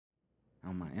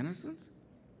On my innocence?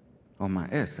 On my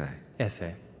essay?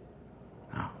 Essay.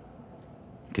 Oh.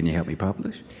 Can you help me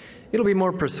publish? It'll be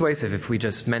more persuasive if we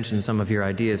just mention some of your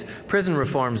ideas. Prison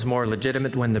reform's more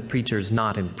legitimate when the preacher's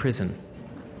not in prison.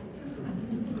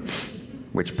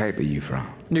 Which paper you from?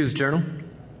 News Journal.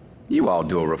 You all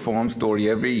do a reform story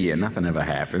every year. Nothing ever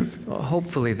happens. Well,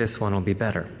 hopefully this one will be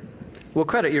better. We'll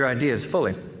credit your ideas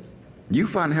fully. You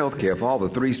fund health care for all the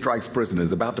 3 strikes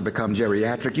prisoners about to become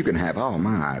geriatric, you can have all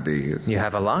my ideas. You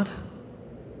have a lot?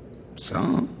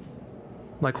 Some.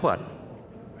 Like what?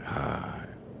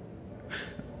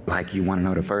 Like you want to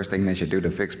know the first thing they should do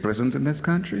to fix prisons in this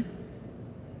country?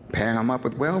 Pair them up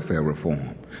with welfare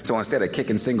reform. So instead of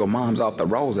kicking single moms off the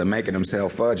rolls and making them sell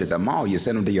fudge at the mall, you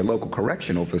send them to your local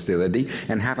correctional facility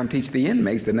and have them teach the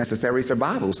inmates the necessary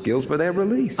survival skills for their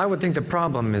release. I would think the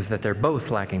problem is that they're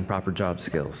both lacking proper job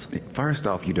skills. First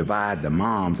off, you divide the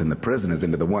moms and the prisoners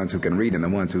into the ones who can read and the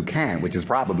ones who can't, which is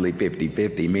probably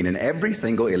 50-50, meaning every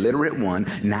single illiterate one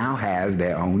now has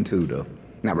their own tutor.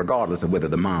 Now, regardless of whether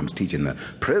the mom's teaching the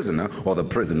prisoner or the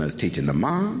prisoner's teaching the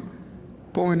mom,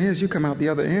 point is, you come out the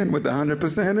other end with a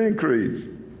 100%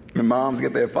 increase. The moms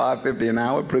get their $5.50 an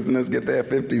hour, prisoners get their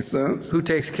 50 cents. Who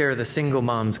takes care of the single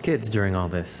mom's kids during all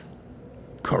this?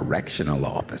 Correctional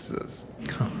officers.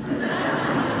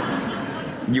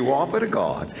 You offer the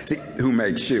guards, see, who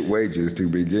make shit wages to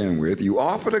begin with, you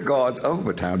offer the guards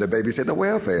overtime to babysit the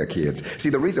welfare kids. See,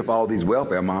 the reason for all these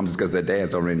welfare moms is because their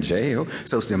dads are in jail.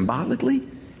 So symbolically,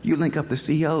 you link up the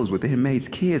COs with the inmates'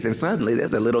 kids, and suddenly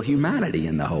there's a little humanity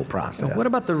in the whole process. Well, what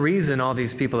about the reason all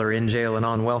these people are in jail and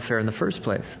on welfare in the first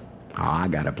place? Oh, I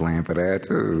got a plan for that,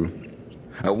 too.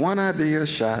 A one-idea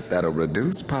shot that'll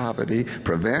reduce poverty,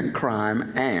 prevent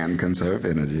crime, and conserve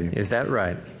energy. Is that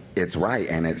right? It's right,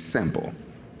 and it's simple.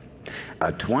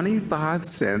 A 25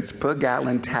 cents per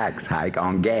gallon tax hike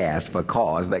on gas for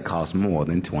cars that cost more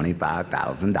than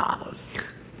 $25,000.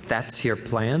 That's your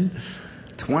plan?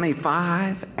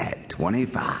 25 at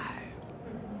 25.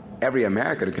 Every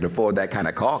American who can afford that kind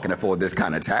of car can afford this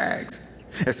kind of tax.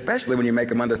 Especially when you make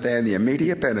them understand the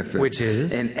immediate benefit. Which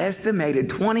is? An estimated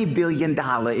 $20 billion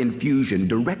infusion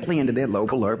directly into their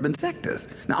local urban sectors.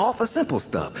 Now, all for simple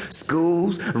stuff.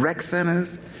 Schools, rec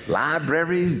centers,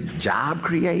 libraries, job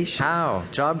creation. How?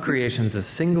 Job creation's the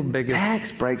single biggest...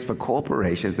 Tax breaks for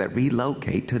corporations that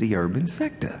relocate to the urban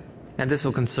sector. And this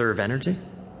will conserve energy?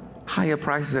 Higher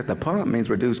prices at the pump means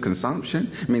reduced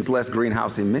consumption, means less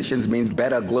greenhouse emissions, means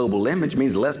better global image,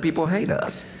 means less people hate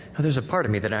us. Now, there's a part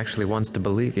of me that actually wants to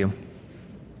believe you.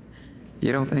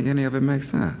 You don't think any of it makes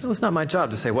sense? Well, it's not my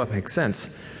job to say what makes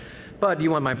sense. But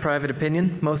you want my private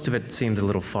opinion? Most of it seems a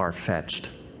little far-fetched.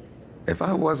 If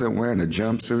I wasn't wearing a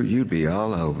jumpsuit, you'd be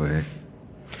all over it.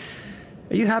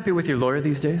 Are you happy with your lawyer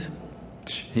these days?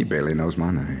 He barely knows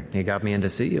my name. He got me in to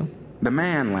see you. The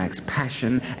man lacks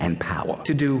passion and power.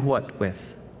 To do what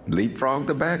with? Leapfrog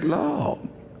the backlog.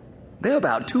 There are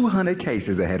about 200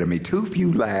 cases ahead of me, too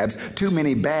few labs, too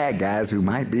many bad guys who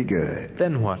might be good.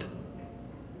 Then what?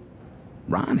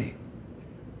 Ronnie.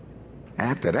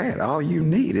 After that, all you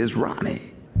need is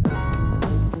Ronnie.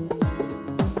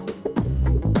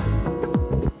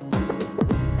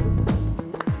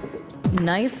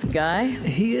 Nice guy.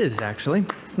 He is, actually.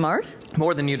 Smart?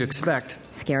 More than you'd expect.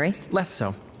 Scary? Less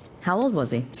so. How old was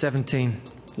he? 17.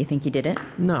 You think he did it?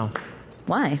 No.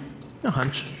 Why? A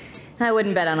hunch. I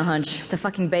wouldn't bet on a hunch. The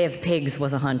fucking Bay of Pigs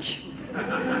was a hunch.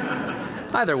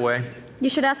 Either way. You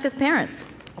should ask his parents.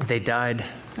 They died.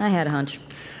 I had a hunch.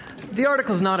 The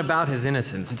article's not about his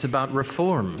innocence. It's about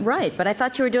reform. Right, but I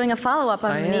thought you were doing a follow-up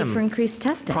on the need for increased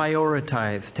testing.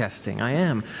 Prioritize testing. I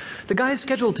am. The guy's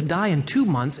scheduled to die in 2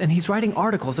 months, and he's writing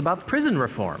articles about prison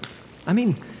reform. I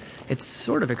mean, it's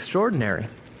sort of extraordinary.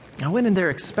 I went in there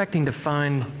expecting to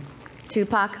find...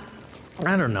 Tupac?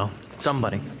 I don't know.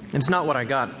 Somebody. It's not what I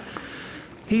got.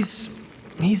 He's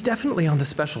definitely on the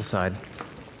special side.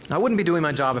 I wouldn't be doing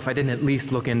my job if I didn't at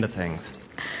least look into things.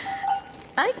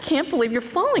 I can't believe you're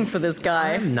falling for this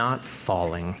guy. I'm not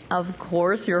falling. Of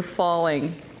course you're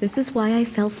falling. This is why I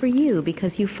fell for you,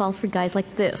 because you fall for guys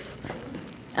like this.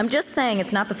 I'm just saying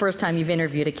it's not the first time you've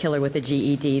interviewed a killer with a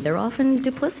GED. They're often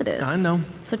duplicitous. I know.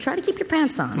 So try to keep your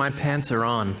pants on. My pants are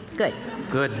on. Good.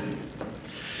 Good.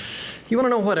 You want to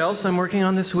know what else I'm working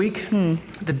on this week?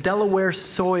 The Delaware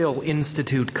Soil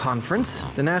Institute Conference,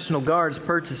 the National Guard's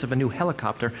purchase of a new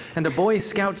helicopter, and the Boy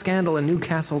Scout scandal in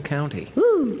Newcastle County.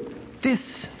 Woo! This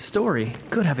story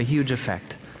could have a huge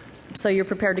effect. So you're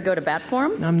prepared to go to bat for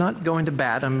him? I'm not going to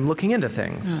bat. I'm looking into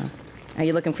things. Are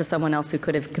you looking for someone else who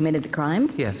could have committed the crime?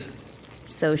 Yes.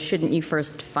 So shouldn't you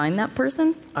first find that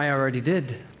person? I already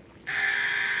did.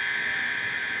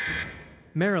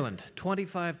 Maryland,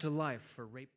 25 to life for rape.